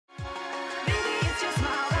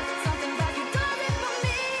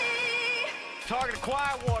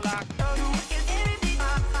Quiet warlock.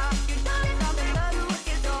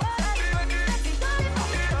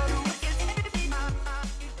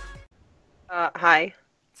 Hi.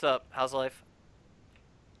 What's up? How's life?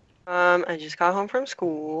 I just got home from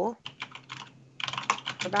school.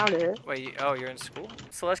 About it. Wait, oh, you're in school?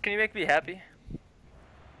 Celeste, can you make me happy?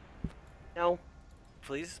 No.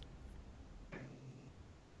 Please?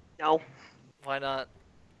 No. Why not?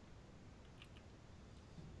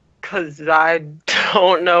 'Cause I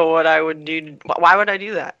don't know what I would do. Why would I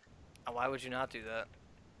do that? Why would you not do that?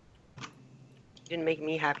 You didn't make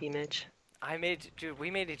me happy, Mitch. Dude, we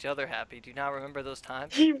made each other happy. Do you not remember those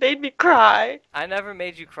times? You made me cry. I never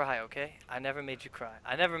made you cry, okay? I never made you cry.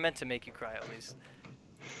 I never meant to make you cry, at least.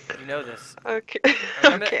 You know this. Okay.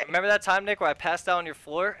 Remember that time, Nick, where I passed out on your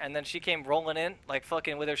floor, and then she came rolling in, like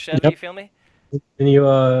fucking with her Chevy, Yep. you feel me? And you,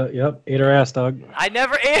 yep, ate her ass, dog. I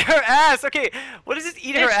never ate her ass. Okay, what is this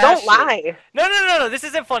eat her Mitch, ass? don't shit? lie. No. This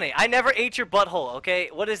isn't funny. I never ate your butthole. Okay,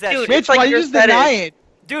 what is that? Dude, shit? Mitch, like why your you just deny it?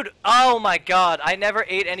 Dude, oh my god, I never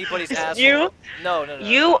ate anybody's asshole. No.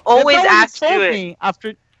 You always That's not what ask you to told it. me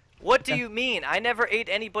after. What do you mean? I never ate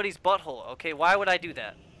anybody's butthole. Okay, why would I do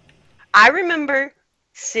that? I remember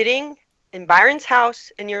sitting in Byron's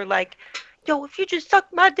house, and you're like, "Yo, if you just suck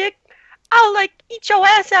my dick, I'll like eat your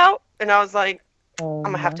ass out." And I was like, Oh "I'm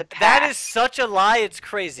gonna have to pass." That is such a lie. It's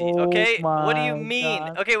crazy. Oh Okay, what do you my mean?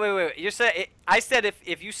 God. Okay, wait. You said I said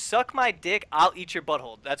if you suck my dick, I'll eat your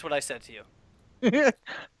butthole. That's what I said to you.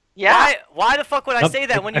 Yeah. Why the fuck would I Yep, say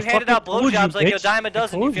that when you I handed out fucking told you, blowjobs like a bitch. dime a I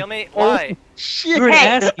dozen? You told feel you. me? Oh, Why? shit. You're an Hey.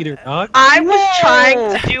 ass eater, dog. I was Whoa.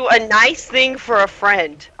 trying to do a nice thing for a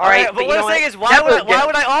friend. All right, but you what know I'm saying is, why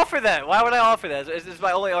would I offer that? Why would I offer that? This is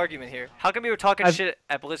my only argument here. How come you were talking shit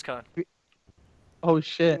at BlizzCon? Oh I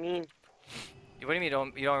shit. mean, What do you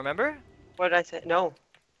mean? You don't remember? what did I say? No,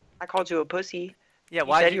 I called you a pussy. Yeah. You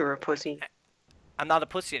Why? said you were a pussy. I'm not a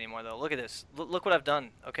pussy anymore, though. Look at this. Look what I've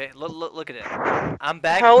done. Okay. Look at it. I'm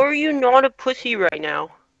back. How are you not a pussy right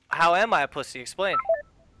now? How am I a pussy? Explain.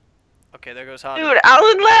 Okay, there goes Hottie. Dude,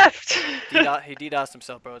 Alan left. He DDoSed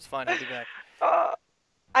himself, bro. It's fine. I'll be back.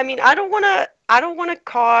 I mean, I don't wanna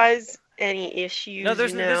cause any issues. No,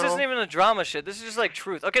 this you know? isn't even a drama shit. This is just like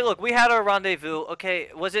truth. Okay, look, we had our rendezvous. Okay,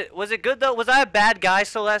 was it good though? Was I a bad guy,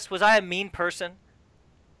 Celeste? Was I a mean person?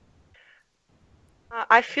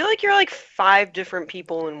 I feel like you're like 5 different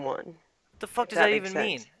people in one. What the fuck does That that makes even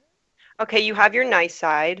mean? sense. Okay, you have your nice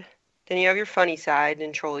side, then you have your funny side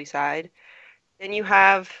and trolley side, then you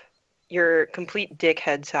have your complete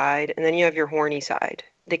dickhead side, and then you have your horny side.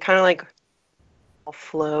 They kind of like all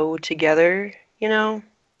flow together, you know?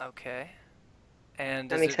 Okay. And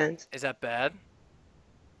That makes sense. Is that bad?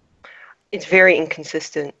 It's very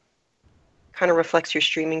inconsistent. Kind of reflects your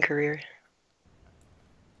streaming career.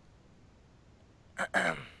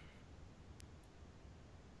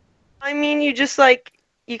 I mean, you just like,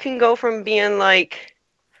 you can go from being like,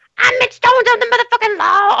 "I'm Mitch Jones of the motherfucking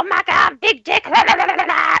law, oh my god, big dick, blah, blah, blah, blah,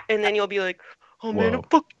 blah," and then you'll be like, "Oh man, I'm Whoa.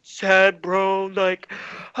 fucking sad, bro, like,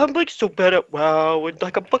 I'm like so bad at WoW, and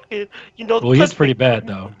like I'm fucking, you know." Well, he's pretty bad,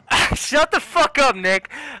 though. Shut the fuck up, Nick.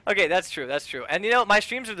 Okay, that's true. And you know, my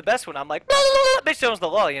streams are the best when I'm like, blah, blah, blah, Mitch Jones the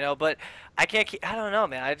law, you know. But I can't keep. I don't know,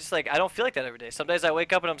 man. I just like I don't feel like that every day. Some days I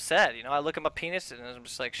wake up and I'm sad. You know, I look at my penis and I'm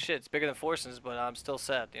just like, shit, it's bigger than Forson's, but I'm still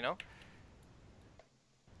sad. You know.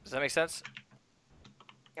 Does that make sense?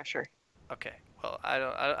 Yeah, sure. Okay.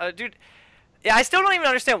 Well, dude. Yeah, I still don't even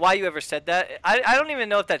understand why you ever said that. I don't even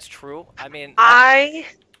know if that's true. I mean, I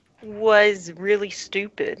was really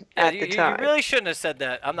stupid at the time. You really shouldn't have said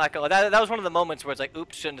that. I'm not gonna. That was one of the moments where it's like,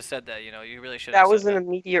 oops, shouldn't have said that. You know, you really should. That was an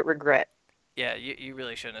immediate regret. Yeah, you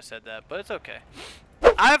really shouldn't have said that, but it's okay.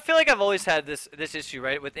 I feel like I've always had this issue,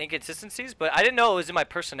 right, with inconsistencies, but I didn't know it was in my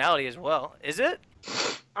personality as well. Is it?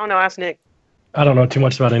 I don't know, ask Nick. I don't know too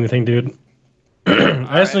much about anything, dude.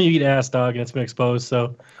 I just know you eat ass, dog, and it's been exposed,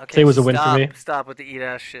 so today was a win for me. Stop with the eat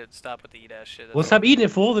ass shit. Stop with the eat ass shit. Well, stop eating it,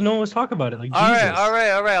 fool. Then no one was talking about it. Like, all Jesus.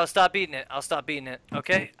 right. I'll stop eating it.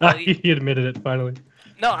 Okay? He admitted it, finally.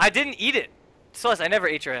 No, I didn't eat it. Celeste, I never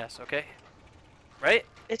ate your ass, okay? Right?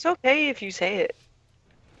 It's okay if you say it.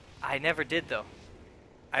 I never did, though.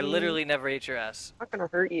 I literally never ate your ass. It's not gonna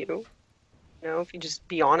hurt you. You know, if you just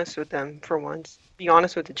be honest with them for once. Be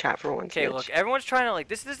honest with the chat for once. Okay, Mitch. look, everyone's trying to, like,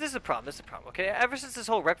 this is a problem, okay? Ever since this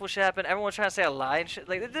whole Rectal shit happened, everyone's trying to say I lie and shit,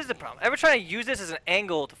 like, this is a problem. Everyone's trying to use this as an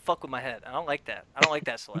angle to fuck with my head. I don't like that. I don't like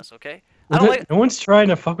that, Celeste, okay? I don't like... No one's trying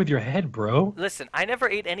to fuck with your head, bro. Listen, I never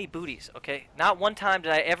ate any booties, okay? Not one time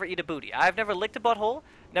did I ever eat a booty. I've never licked a butthole,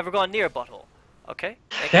 never gone near a butthole, okay?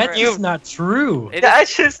 That's just not true.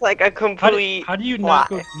 That's just like a complete How do you not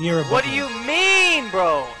go near a butthole? What do you mean? insane,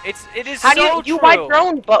 bro. It is How so do you true. wipe your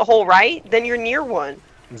own butthole, right? Then you're near one.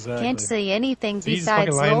 Exactly. Can't say anything So he's besides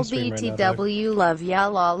fucking lying lol on stream right now, dog. BTW love ya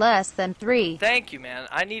law less than 3. Thank you, man.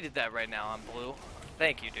 I needed that right now on blue.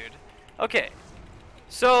 Thank you, dude. Okay.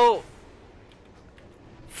 So.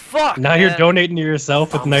 Fuck. Now you're man. donating to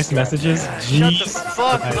yourself with nice messages. Shut the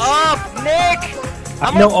fuck up, Nick!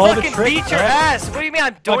 I'm know gonna all the fucking tricks, beat your dog. ass! What do you mean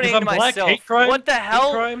I'm donating I'm to black, myself? hate crime, What the hate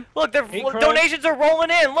hell? crime, Look, the hate crime. donations are rolling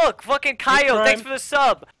in. Look, fucking Kaio, crime. thanks for the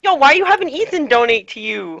sub. Yo, why are you having Ethan donate to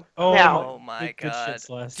you now? Oh my Good shit, god.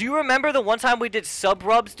 Celeste. Do you remember the one time we did sub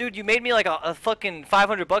rubs, dude? You made me like a fucking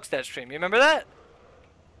 $500 that stream. You remember that?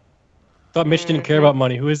 Thought Mitch didn't care about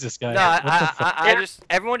money. Who is this guy? No, What the fuck? I just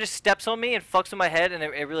everyone just steps on me and fucks with my head, and it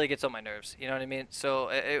really gets on my nerves. You know what I mean? So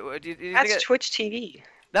do you think That's Twitch TV.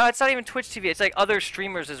 no, it's not even Twitch TV. It's like other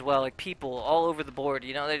streamers as well, like people all over the board.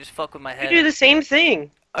 You know, they just fuck with my You head. do the same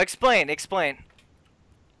thing. Explain.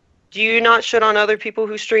 Do you not shit on other people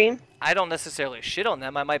who stream? I don't necessarily shit on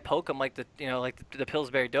them. I might poke them like the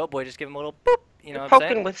Pillsbury Doughboy. Just give them a little boop. You know You're what I'm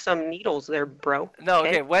poking saying? with some needles there, bro. No,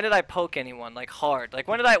 okay. When did I poke anyone like hard? Like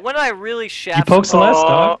when did I really shaft? You poke Celeste,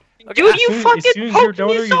 dog. Okay, Dude, as you soon as fucking you're poked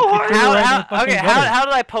donor, me you so kick hard. her right in the How fucking okay? gutter. How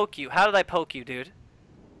did I poke you? How did I poke you, dude?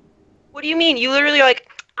 What do you mean? You literally like,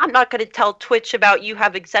 I'm not gonna tell Twitch about you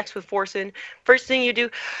having sex with Forsen. First thing you do,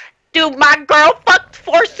 dude, my girl fucked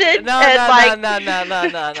Forsen. No.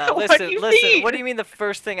 What Listen. do you mean? What do you mean the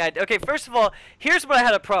first thing I? Okay, first of all, here's what I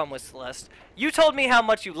had a problem with, Celeste. You told me how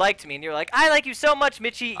much you liked me, and you're like, I like you so much,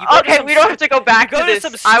 Mitchie. You Okay, we don't have to go back You go to to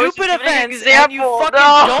this. some I was stupid just giving an events and you example. fucking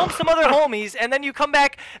No. dump some other homies, and then you come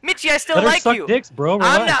back, Mitchie, I still Let her like suck you. dicks, bro.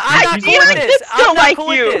 I'm Relax. not I cool with even this. did still I'm not like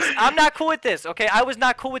cool you. with this. I'm not cool with this. Okay, I was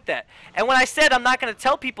not cool with that. And when I said I'm not gonna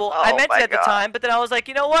tell people, I Oh meant my it at the God. time. But then I was like,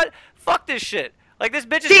 you know what? Fuck this shit. Like this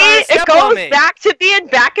bitch is See, trying to it step on goes me. back to being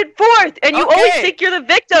back and forth, and you always Okay. think you're the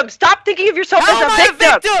victim. Stop thinking of yourself How am as I a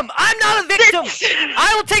victim. I'm not a victim.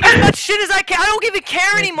 I will take as much shit as I can. I don't even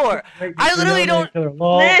care anymore. I literally don't.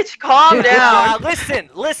 Mitch, calm down.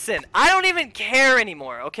 Listen. I don't even care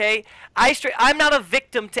anymore, okay? I'm not a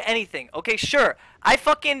victim to anything, okay? Sure, I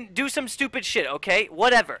fucking do some stupid shit, okay?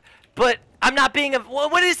 Whatever. But I'm not being a.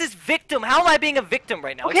 What is this victim? How am I being a victim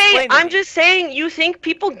right now? Okay, Explain to I'm me. just saying you think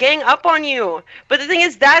people gang up on you. But the thing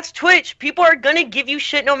is, that's Twitch. People are gonna give you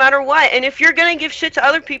shit no matter what. And if you're gonna give shit to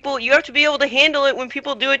other people, you have to be able to handle it when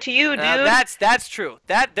people do it to you, dude. That's true.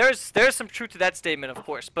 There's some truth to that statement, of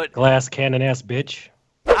course. But Glass cannon ass bitch.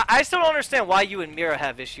 I still don't understand why you and Mira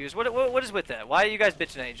have issues. What is with that? Why are you guys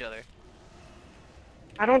bitching at each other?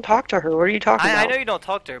 I don't talk to her. What are you talking I about? know you don't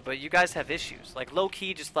talk to her, but you guys have issues. Like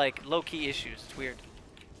low-key, just like low-key issues. It's weird.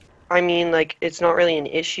 I mean, like, it's not really an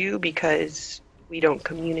issue because we don't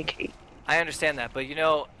communicate. I understand that, but you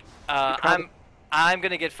know, probably- I'm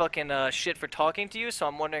gonna get fucking shit for talking to you, so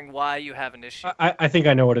I'm wondering why you have an issue. I think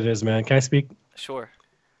I know what it is, man. Can I speak? Sure.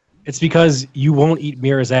 It's because you won't eat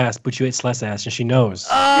Mira's ass, but you ate Celeste's ass, and she knows.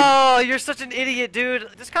 Oh, you're such an idiot, dude.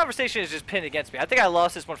 This conversation is just pinned against me. I think I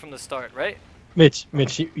lost this one from the start, right? Mitch,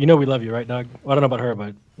 you know we love you, right, dog? Well, I don't know about her,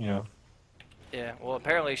 but, you know. Yeah. Well,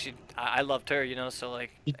 apparently I loved her, you know. So like.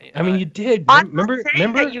 I mean, you did. I'm Remember? not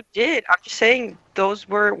saying that you did. I'm just saying those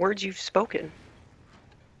were words you've spoken.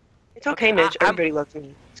 It's okay, Okay, Mitch. I'm- Everybody loves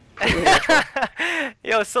me. It's completely natural.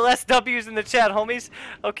 Yo, Celeste W's in the chat, homies.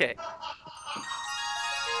 Okay.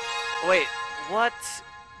 Wait, what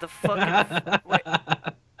the fuck? Wait.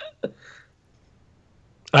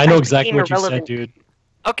 I know I'm exactly being what you said, irrelevant. dude.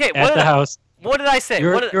 Okay, At the house. what did I say?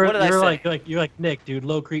 You're, What did I say? you're like Nick, dude.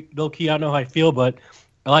 Low key, I don't know how I feel, but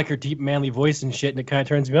I like her deep, manly voice and shit, and it kind of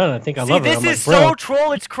turns me on. And I think I See, love her. this I'm is like, bro, so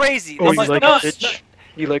troll. It's crazy. Oh, This you is like the most, bitch?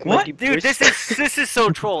 You like What? my deep dude. voice? This is so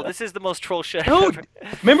troll. This is the most troll shit. Dude, ever.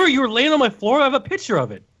 remember you were laying on my floor? I have a picture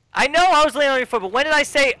of it. I know I was laying on your foot, but when did I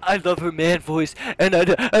say I love her man voice? And when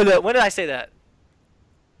did I say that?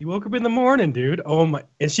 You woke up in the morning, dude. Oh my!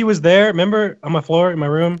 And she was there. Remember on my floor in my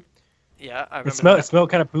room? Yeah, I remember. It smelled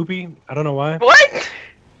kind of poopy. I don't know why. What? It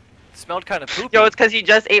smelled kind of poopy. Yo, it's because you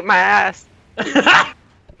just ate my ass. You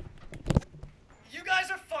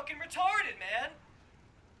guys are fucking retarded, man.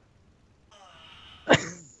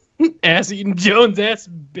 Ass eating Jones, ass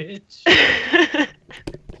bitch.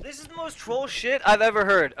 This is the most troll shit I've ever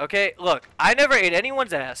heard, okay? Look, I never ate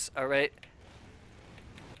anyone's ass, alright?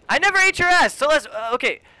 I never ate your ass, so let's,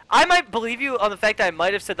 okay. I might believe you on the fact that I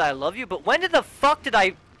might have said that I love you, but when did the fuck did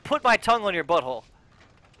I put my tongue on your butthole?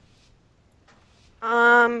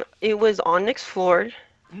 It was on Nick's floor.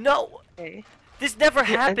 No, Okay. this never And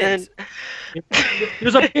happened. then,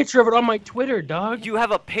 There's a picture of it on my Twitter, dog. You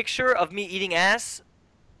have a picture of me eating ass?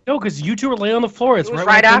 No, because you two were laying on the floor. It's It was right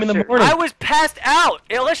when I right came in the after. morning. I was passed out.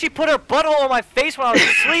 Unless she put her butthole on my face when I was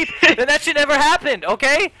asleep, then that shit never happened,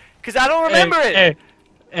 okay? Because I don't remember it.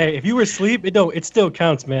 Hey, if you were asleep, it still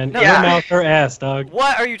counts, man. No. Your Yeah. mouth, her ass, dog.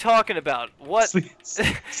 What are you talking about? What? Sleep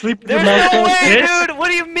with There's your mouth no closed, way, bitch. dude. What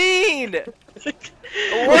do you mean?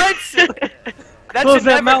 What? That Close should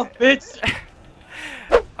that never... mouth, bitch.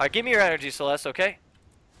 Alright, give me your energy, Celeste, okay?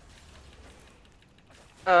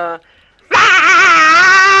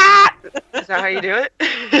 Is that how you do it?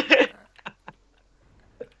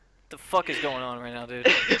 What the fuck is going on right now, dude?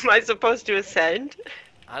 Am I supposed to ascend?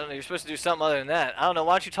 I don't know. You're supposed to do something other than that. I don't know.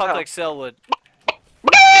 Why don't you talk Oh. like Cell would?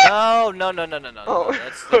 No. Oh,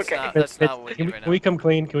 That's okay. not. That's Can not what we, we do right can we come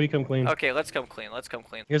clean? Can we come clean? now. Okay, let's come clean. Let's come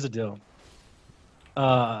clean. Here's the deal.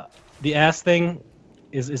 The ass thing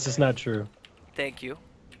is just not true. Thank you.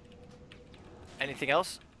 Anything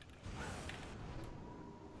else?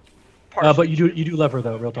 But you do love her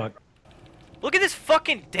though, real talk. Look at this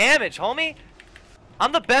fucking damage, homie.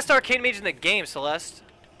 I'm the best arcade mage in the game, Celeste.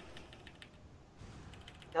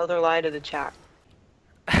 Another lie to the chat.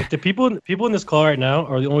 Like, the people in this call right now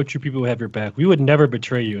are the only true people who have your back. We would never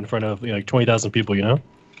betray you in front of like 20,000 people, you know?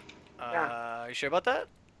 Are you sure about that?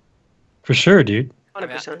 For sure, dude.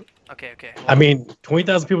 100%. Okay. I mean,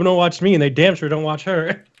 20,000 people don't watch me, and they damn sure don't watch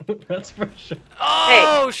her. That's for sure.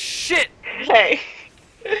 Oh shit! Hey.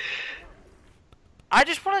 I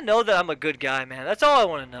just want to know that I'm a good guy, man. That's all I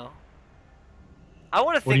want to know. I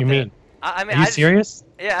want to think. What do you that, mean? I mean, Are you serious?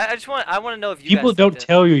 Yeah, I want to know if you People guys don't think that.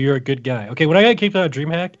 tell you you're a good guy. Okay, when I got kicked out of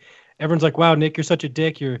DreamHack, everyone's like, "Wow, Nick, you're such a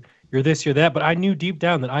dick. You're this, you're that." But I knew deep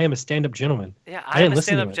down that I am a stand-up gentleman. Yeah, I I am didn't a listen to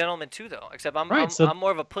stand-up it. gentleman too, though. Except I'm Right, so- I'm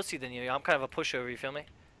more of a pussy than you. I'm kind of a pushover. You feel me?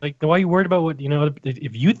 Like, why are you worried about what you know?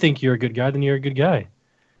 If you think you're a good guy, then you're a good guy.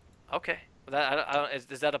 Okay. Well, that I don't,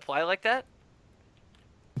 does that apply like that?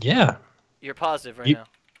 Yeah. You're positive right You- now.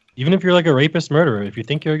 Even if you're like a rapist, murderer, if you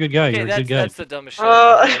think you're a good guy, Okay, you're a good guy. that's the dumbest shit.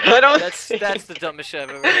 I've ever heard. I don't That's think- the dumbest shit I've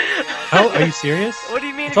ever heard. How are you serious? What do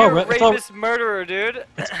you mean It's if all you're a re- it's all- rapist murderer, dude?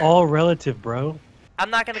 It's all relative, bro. I'm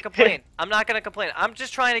not gonna complain. I'm not gonna complain. I'm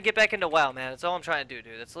just trying to get back into WoW, man. That's all I'm trying to do,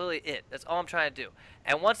 dude. That's literally it. That's all I'm trying to do.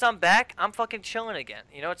 And once I'm back, I'm fucking chilling again.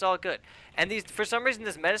 You know, it's all good. And for some reason,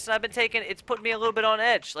 this medicine I've been taking, it's put me a little bit on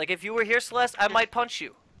edge. Like, if you were here, Celeste, I might punch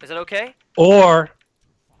you. Is that okay? Or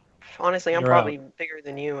Honestly, I'm You're probably bigger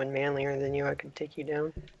than you and manlier than you. I could take you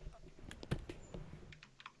down.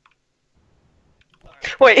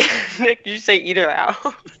 Wait, Nick, did you say eat her out?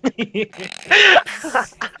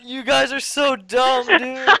 You guys are so dumb,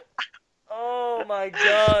 dude. Oh my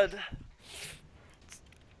god.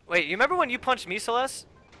 Wait, you remember when you punched me, Celeste?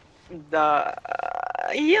 Yeah,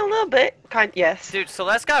 a little bit. Yes. Dude,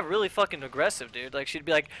 Celeste got really fucking aggressive, dude. Like, she'd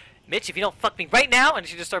be like, Mitch, if you don't fuck me right now, and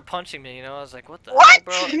she'd just start punching me, you know? I was like, what the What?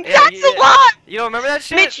 hell, bro? That's a lot! You don't remember that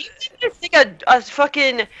shit? Mitch, you didn't stick a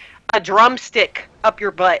fucking drumstick up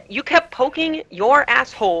your butt. You kept poking your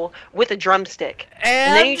asshole with a drumstick.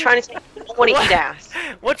 And then you trying to say you don't want to eat ass.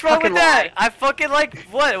 What's wrong Fucking with that? lie. I fucking like,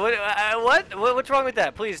 what? What's wrong with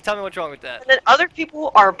that? Please tell me what's wrong with that. And then other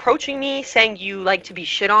people are approaching me saying you like to be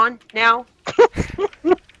shit on now.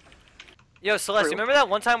 Yo, Celeste, you True. remember that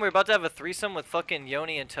one time we were about to have a threesome with fucking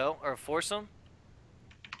Yoni and Toe? Or a foursome?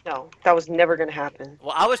 No, that was never gonna happen.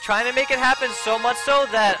 Well, I was trying to make it happen so much so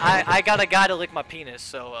that I got a guy to lick my penis.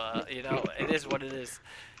 So, you know, it is what it is.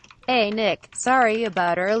 Hey Nick, sorry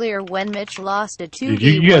about earlier when Mitch lost a 2v1 Dude,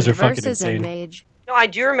 you guys are fucking versus a insane. mage. No, I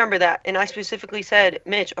do remember that, and I specifically said,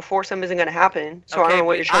 Mitch, a foursome isn't gonna happen. So I don't know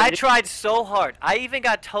what but you're trying I to do. tried so hard. I even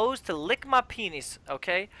got Toes to lick my penis,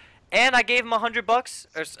 okay? And I gave him $100,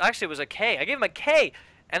 or actually it was a K. I gave him a K,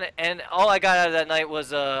 and all I got out of that night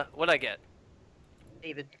was what'd I get?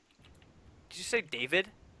 David. Did you say David?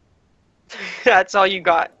 That's all you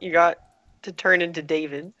got. You got to turn into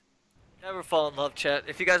David. Never fall in love, chat.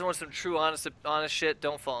 If you guys want some true, honest shit,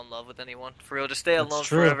 don't fall in love with anyone. For real, just stay That's alone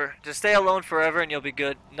true. forever. Just stay alone forever, and you'll be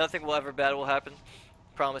good. Nothing will ever bad will happen.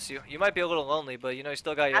 Promise you. You might be a little lonely, but you know you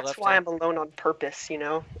still got your That's left why hand. I'm alone on purpose, you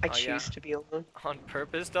know? I Oh, choose yeah. to be alone. On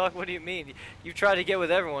purpose, dog? What do you mean? You try to get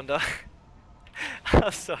with everyone, dog.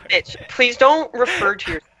 I'm sorry. Mitch, please don't refer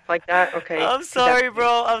to yourself like that, okay? I'm sorry,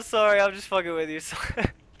 bro. I'm sorry. I'm just fucking with you.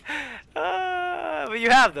 But you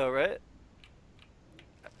have, though, right?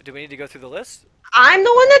 Do we need to go through the list? I'm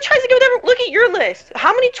the one that tries to give them. Look at your list.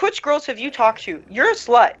 How many Twitch girls have you talked to? You're a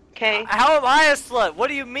slut, okay? How am I a slut? What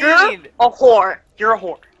do you mean? You're a whore. You're a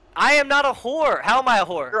whore. I am not a whore. How am I a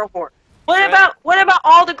whore? You're a whore. What Right. about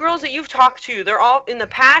all the girls that you've talked to? They're all in the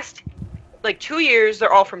past, like 2 years.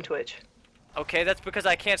 They're all from Twitch. Okay, that's because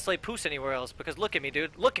I can't slay poos anywhere else. Because look at me,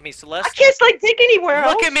 dude. Look at me, Celeste. I can't like dick anywhere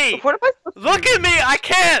else. Look at me. What am I supposed to Look do? at me! I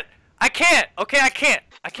can't! I can't. Okay, I can't.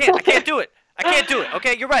 I can't do it. I can't do it.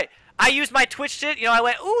 Okay, you're right. I used my Twitch shit. You know, I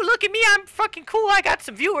went, ooh, look at me. I'm fucking cool. I got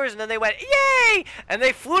some viewers. And then they went, yay! And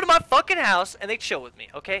they flew to my fucking house and they chill with me.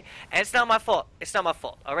 Okay? And it's not my fault. It's not my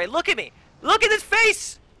fault. All right? Look at me. Look at this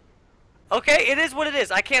face. Okay? It is what it is.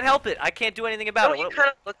 I can't help it. I can't do anything about What it. do you kind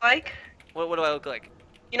of look like? What do I look like?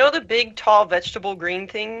 You know the big, tall, vegetable green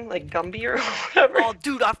thing? Like Gumby or whatever? Oh,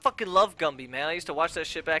 dude, I fucking love Gumby, man. I used to watch that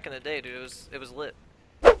shit back in the day, dude. It was lit.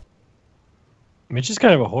 Mitch is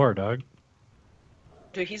kind of a whore, dog.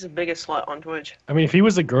 Dude, he's the biggest slut on Twitch. I mean, if he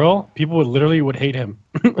was a girl, people would hate him.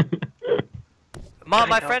 Mom, I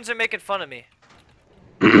my know. friends are making fun of me.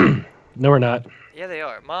 No, we're not. Yeah, they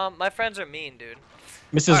are. Mom, my friends are mean, dude.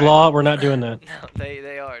 Mrs. Alright. Law, we're not doing that. No,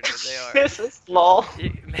 they are, dude. They are. This is lol.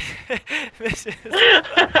 Mrs.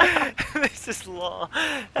 Mrs. Law.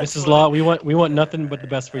 That's Mrs. funny. Law, we want nothing but the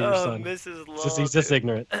best for your Oh, son. Mrs. Law. He's just dude.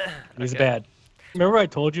 ignorant. He's Okay. bad. Remember I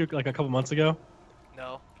told you like a couple months ago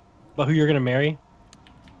No. about who you're gonna marry?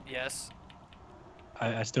 Yes.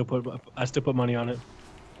 I still put money on it.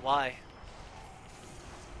 Why?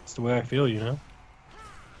 It's the way I feel, you know.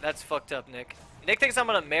 That's fucked up, Nick. Nick thinks I'm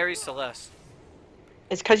gonna marry Celeste.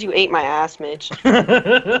 It's because you ate my ass, Mitch.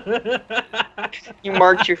 You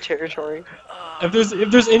marked your territory. If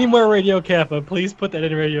there's any more Radio Kappa, please put that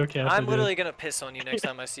in Radio Kappa. I'm dude. literally gonna piss on you next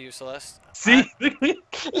time I see you, Celeste. See.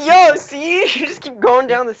 Yo, see? You just keep going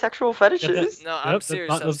down the sexual fetishes. No, I'm Yep, serious.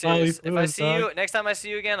 that's I'm not serious. If I fluid, see you dog. next time I see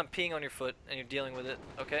you again, I'm peeing on your foot and you're dealing with it.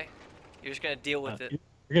 Okay? You're just gonna deal with it.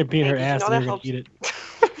 You're gonna pee in Hey, her did you ass know and that you're gonna helps? eat it.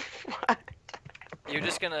 What?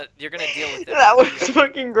 You're gonna deal with it. That was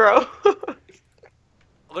fucking gross.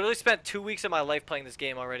 I literally spent 2 weeks of my life playing this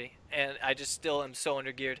game already, and I just still am so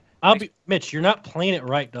undergeared. Mitch, you're not playing it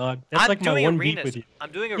right, dog. That's I'm like my doing one beef arenas. with you.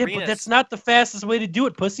 I'm doing Yeah, arenas. but that's not the fastest way to do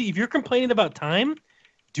it, pussy. If you're complaining about time,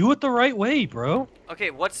 do it the right way, bro. Okay,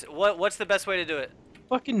 what's the best way to do it?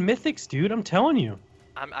 Fucking mythics, dude. I'm telling you.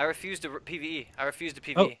 I refuse to PvE. I refuse to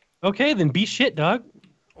PvE. Oh, okay, then be shit, dog.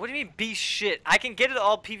 What do you mean be shit? I can get it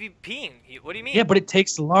all PvPing. What do you mean? Yeah, but it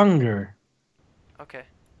takes longer. Okay,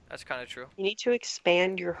 that's kind of true. You need to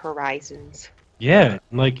expand your horizons. Yeah,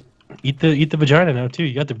 like eat the vagina now too.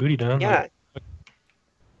 You got the booty done. Yeah.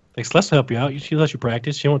 Like Celeste will help you out. She lets you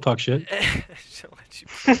practice. She won't talk shit. She'll let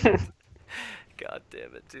you. God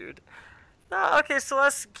damn it, dude. No, okay,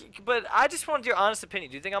 Celeste, but I just wanted your honest opinion.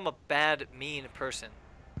 Do you think I'm a bad, mean person?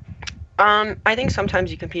 I think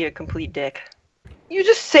sometimes you can be a complete dick. You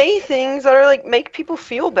just say things that are like make people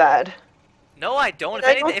feel bad. No, I don't. If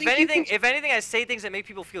I don't anything, think you can- if anything, I say things that make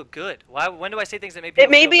people feel good. Why? When do I say things that make people?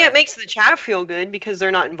 Maybe feel it bad? makes the chat feel good because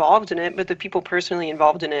they're not involved in it, but the people personally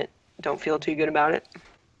involved in it don't feel too good about it.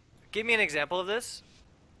 Give me an example of this.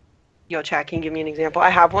 Yo, chat, can you give me an example? I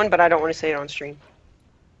have one, but I don't want to say it on stream.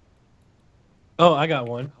 Oh, I got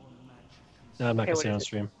one. No, I'm not Okay, gonna what say it on is it?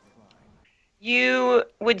 stream. You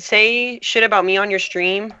would say shit about me on your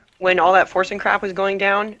stream when all that forcing crap was going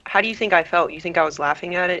down. How do you think I felt? You think I was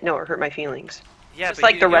laughing at it? No, it hurt my feelings. Yeah, Just but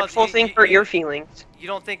like you, the you don't- Redfall thing hurt your feelings. You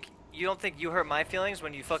don't think you hurt my feelings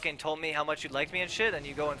when you fucking told me how much you liked me and shit, and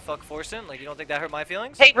you go and fuck Forsen? Like, you don't think that hurt my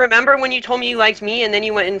feelings? Hey, remember when you told me you liked me and then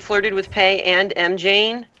you went and flirted with Pay and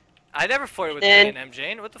MJ? I never flirted with And- Pay and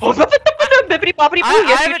MJ. What the Oh, fuck? bippity boppity boo. I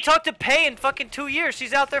Yes, you haven't talked to Pay in fucking 2 years.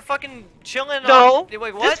 She's out there fucking chilling. No.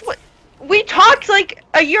 Wait, This what? we talked like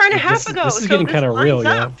a year and a half This ago. is so getting kind of lines real,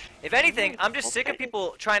 yeah. up. If anything, I'm just sick of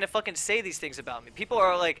people trying to fucking say these things about me. People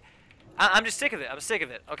are like, I'm just sick of it. I'm sick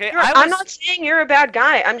of it. Okay. I'm not saying you're a bad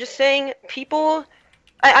guy. I'm just saying people.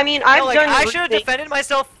 I mean, I've like, done. I worse should have things. defended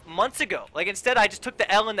myself months ago. Like, instead, I just took the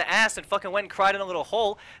L in the ass and fucking went and cried in a little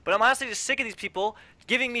hole. But I'm honestly just sick of these people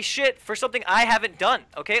giving me shit for something I haven't done.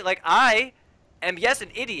 Okay, like I am, yes, an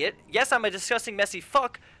idiot. Yes, I'm a disgusting, messy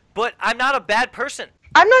fuck. But I'm not a bad person.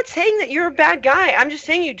 I'm not saying that you're a bad guy. I'm just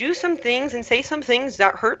saying you do some things and say some things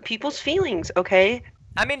that hurt people's feelings. Okay.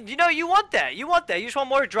 I mean, you know, you want that. You want that. You just want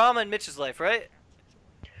more drama in Mitch's life, right?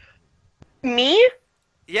 Me?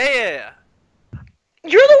 Yeah.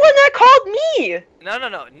 You're the one that called me.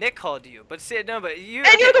 No. Nick called you. But see, no, but you.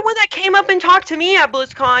 And you're the one that came up and talked to me at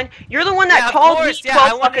BlizzCon. You're the one that Yeah, of called course. me Yeah, 12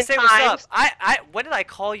 I wanted to fucking say times. what's up. When did I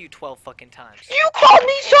call you 12 fucking times? You called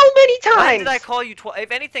me so many times. When did I call you 12?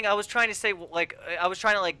 If anything, I was trying to say, like, I was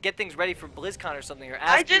trying to, like, get things ready for BlizzCon or something, or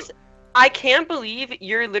ask I can't believe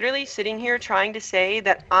you're literally sitting here trying to say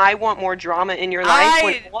that I want more drama in your life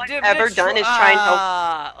when all I've ever done is try and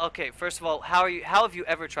help. Okay, first of all, how have you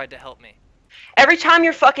ever tried to help me? Every time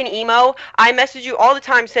you're fucking emo, I message you all the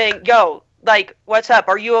time saying, yo, like, what's up?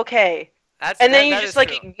 Are you okay? And then you just,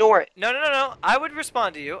 like, ignore it. No. I would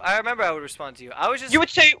respond to you. I remember I would respond to you. I was just... You would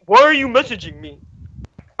say, why are you messaging me?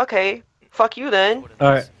 Okay, fuck you then.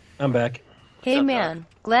 All I'm back. Hey up, man,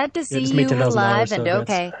 glad to see just made you $10,000, alive so and that's-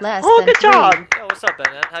 okay. Less Oh, than good 3. job. Yo, what's up,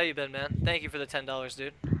 Ben? How you been, man? Thank you for the $10,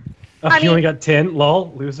 dude. Oh, Honey. you only got 10?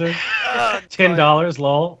 Lol, loser. $10,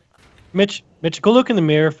 lol. Mitch, go look in the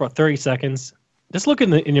mirror for 30 seconds. Just look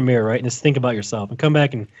in your mirror, right? And just think about yourself and come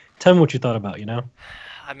back and tell me what you thought about, you know?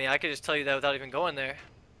 I mean, I could just tell you that without even going there.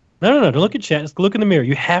 No. Don't look at chat. Just look in the mirror.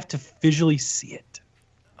 You have to visually see it.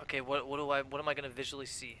 Okay, what am I gonna visually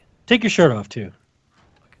see? Take your shirt off, too.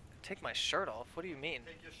 Take my shirt off? What do you mean?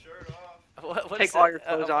 Take your shirt off. What Take is all that? your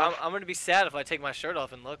clothes I'm off. gonna be sad if I take my shirt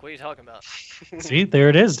off and look. What are you talking about? See? There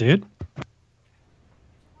it is, dude.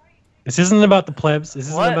 This isn't about the plebs. This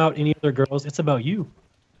isn't What? about any other girls. It's about you.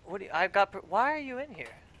 What do you, why are you in here?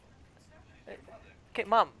 Okay,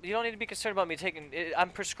 Mom, you don't need to be concerned about me taking. I'm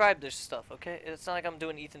prescribed this stuff, okay? It's not like I'm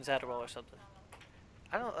doing Ethan's Adderall or something.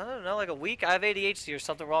 I don't know, like a week. I have ADHD or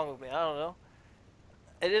something wrong with me. I don't know.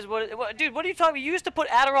 It is dude. What are you talking about? You used to put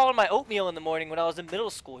Adderall in my oatmeal in the morning when I was in middle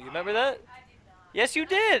school. You remember that? Yes, you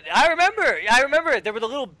did. I remember. I remember it. There were the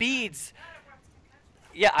little beads.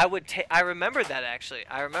 Yeah, I remember that actually.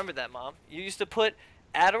 I remember that, Mom. You used to put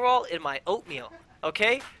Adderall in my oatmeal,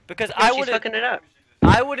 okay? Because Yeah, she's hooking it up.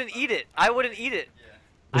 I wouldn't eat it. I wouldn't eat it.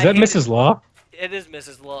 Is I that hated Mrs. Law? It is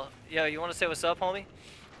Mrs. Law. Yo, you want to say what's up, homie?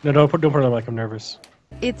 No, don't put it on like I'm nervous.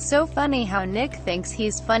 It's so funny how Nick thinks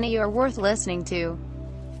he's funny or worth listening to.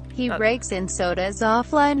 He Not- breaks in sodas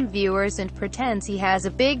offline viewers and pretends he has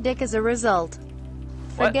a big dick as a result.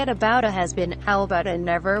 What? Forget about a has been, how about a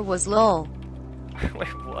never was lol. Wait,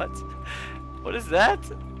 what? What is that?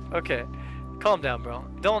 Okay, calm down, bro.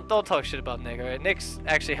 Don't talk shit about Nick. All right, Nick's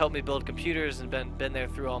actually helped me build computers and been there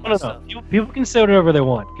through all my No. stuff. People can say whatever they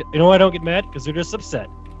want. You know why I don't get mad? Because they're just upset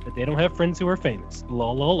that they don't have friends who are famous.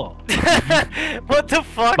 Lol, lol, lol. What the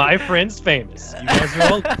fuck? My friend's famous. You guys are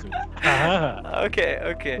all losers. Ha, ha, ha. Okay.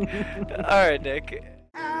 All right, Nick.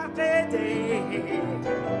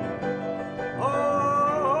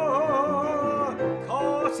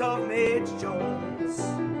 Course of Mitch Jones.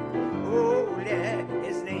 Oh, yeah,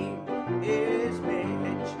 his name is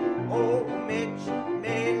Mitch. Oh, Mitch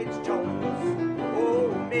Jones. Oh,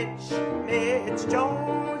 Mitch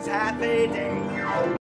Jones. Happy day.